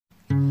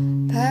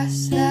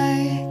past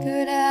life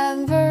could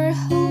ever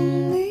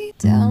hold me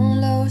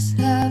down. Lost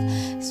love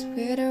is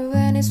sweeter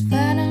when it's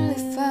finally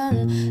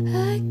found.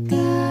 I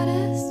got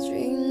a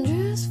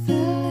stranger's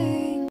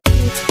feeling.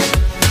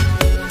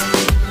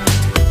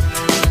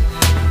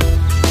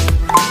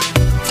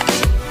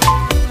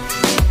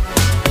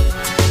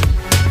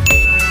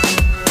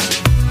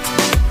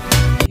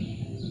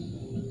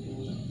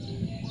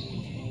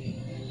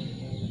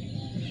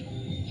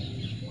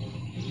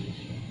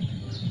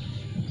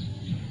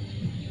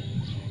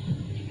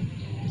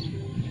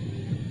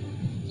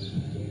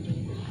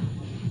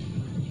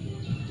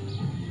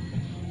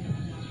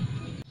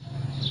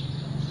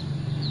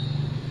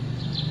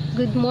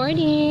 Good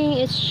morning,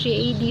 it's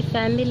GAD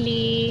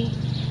family.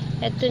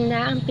 Ito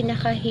na ang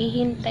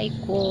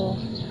pinakahihintay ko.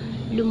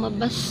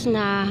 Lumabas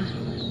na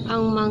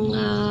ang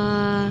mga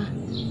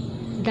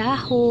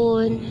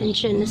dahon.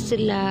 Andiyan na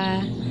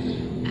sila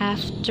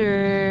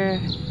after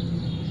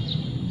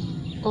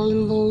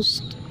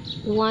almost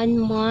 1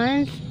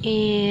 month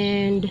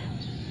and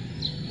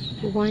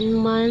 10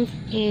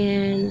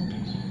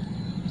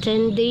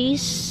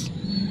 days.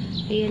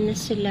 Ayan na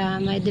sila,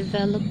 may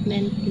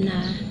development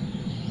na.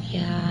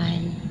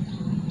 Yan.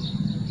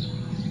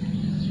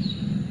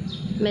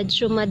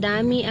 Medyo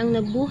madami ang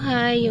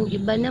nabuhay. Yung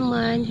iba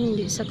naman,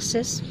 hindi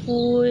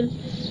successful.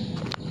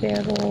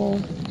 Pero,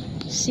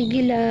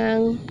 sige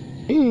lang.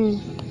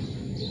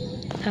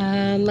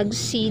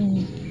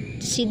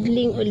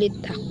 Seedling ulit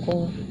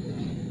ako.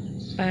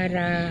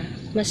 Para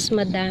mas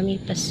madami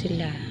pa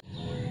sila.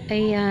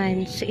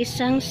 Ayan. Sa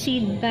isang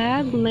seed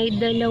bag, may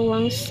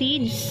 2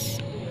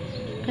 seeds.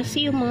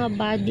 Kasi yung mga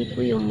body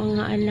ko, yung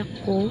mga anak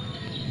ko,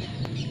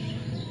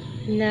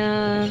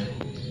 na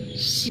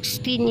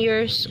 16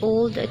 years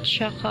old at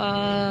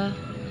saka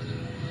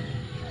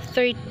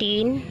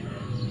 13,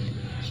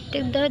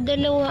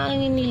 tigda-dalawa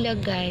ang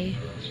inilagay.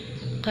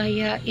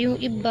 Kaya yung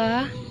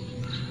iba,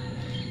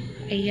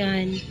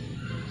 ayan,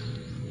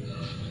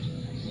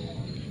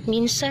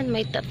 minsan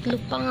may 3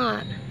 pa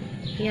nga.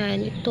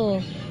 Ayan,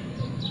 ito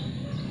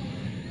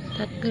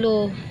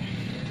 3.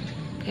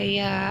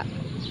 Kaya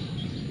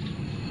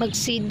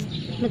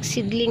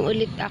magsidling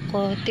ulit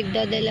ako.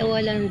 Tigda-2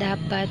 lang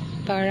dapat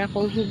para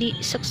kung hindi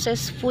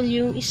successful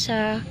yung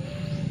isa,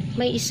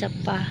 may isa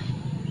pa.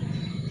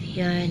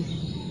 Ayan.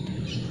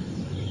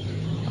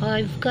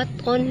 I've got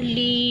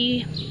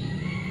only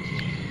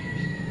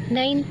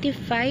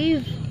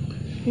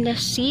 95 na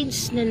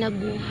seeds na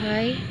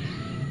nabuhay.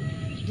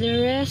 The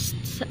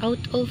rest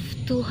out of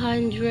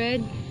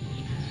 200.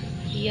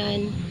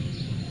 Ayan.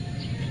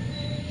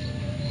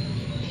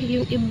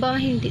 Yung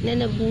iba hindi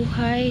na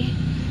nabuhay.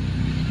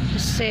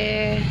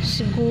 Kasi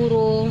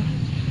siguro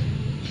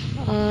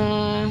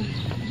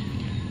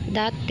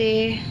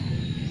dati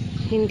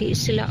hindi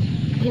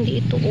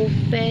ito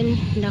open,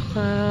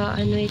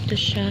 ito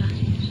siya,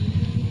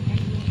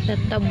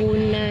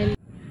 natabunan.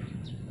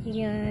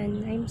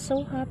 Yan, I'm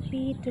so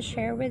happy to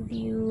share with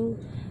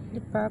you the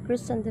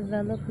progress and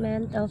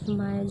development of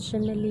my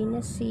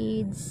Gmelina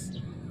seeds.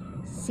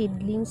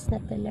 Seedlings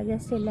na talaga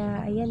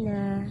sila. Ayan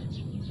na.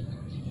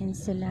 Ayan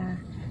sila.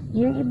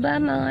 Yung iba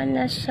mga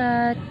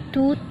nasa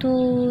 2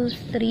 to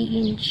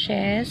 3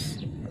 inches.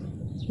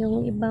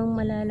 Yung ibang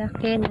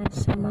malalaki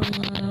nasa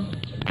mga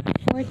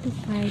 4 to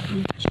 5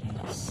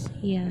 inches.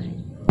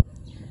 Yan.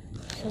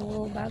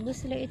 So, bago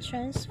sila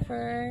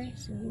i-transfer,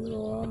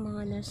 siguro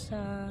mga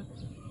nasa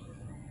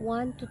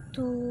 1 to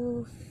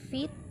 2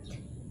 feet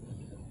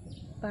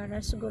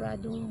para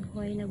siguradong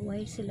buhay na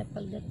buhay sila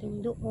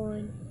pagdating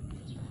doon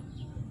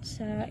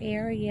sa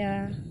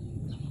area.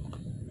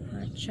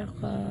 At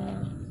saka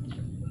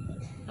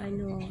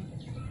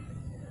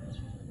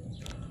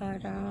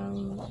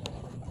parang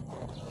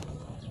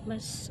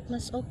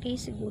mas okay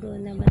siguro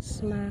na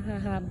mas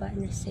mahahaba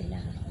na sila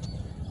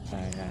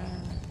para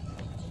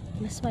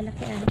mas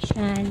malaki ang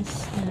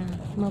chance na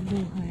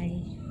mabuhay.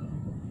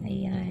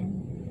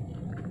 Ayan,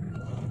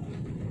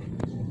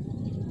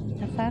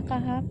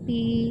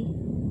 nakaka-happy.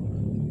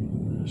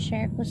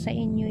 Share ko sa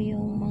inyo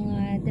yung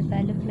mga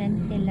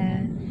development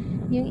nila.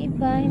 Yung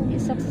iba hindi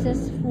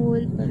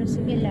successful, pero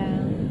sige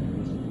lang,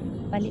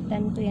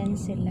 palitan ko yan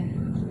sila.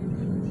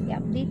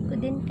 I-update ko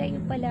din kayo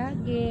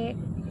palagi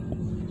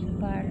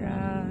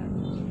para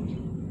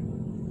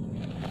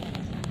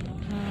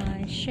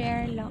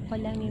share lang ko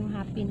lang yung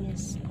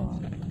happiness ko.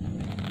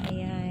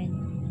 Ayan.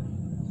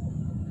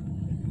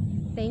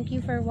 Thank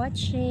you for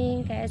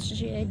watching,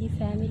 KSGAD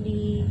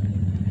family.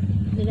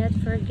 Do not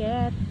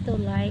forget to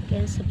like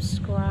and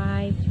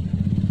subscribe.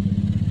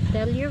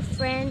 Tell your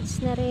friends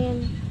na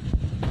rin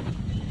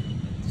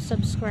to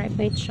subscribe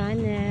my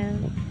channel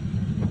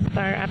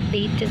para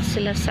updated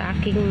sila sa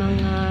aking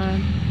mga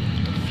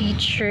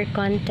feature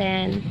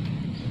content.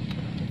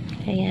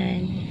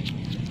 Ayan.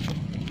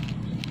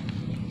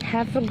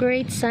 Have a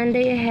great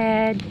Sunday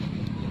ahead.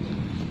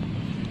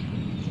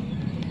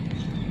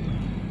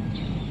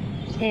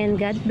 And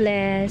God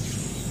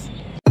bless.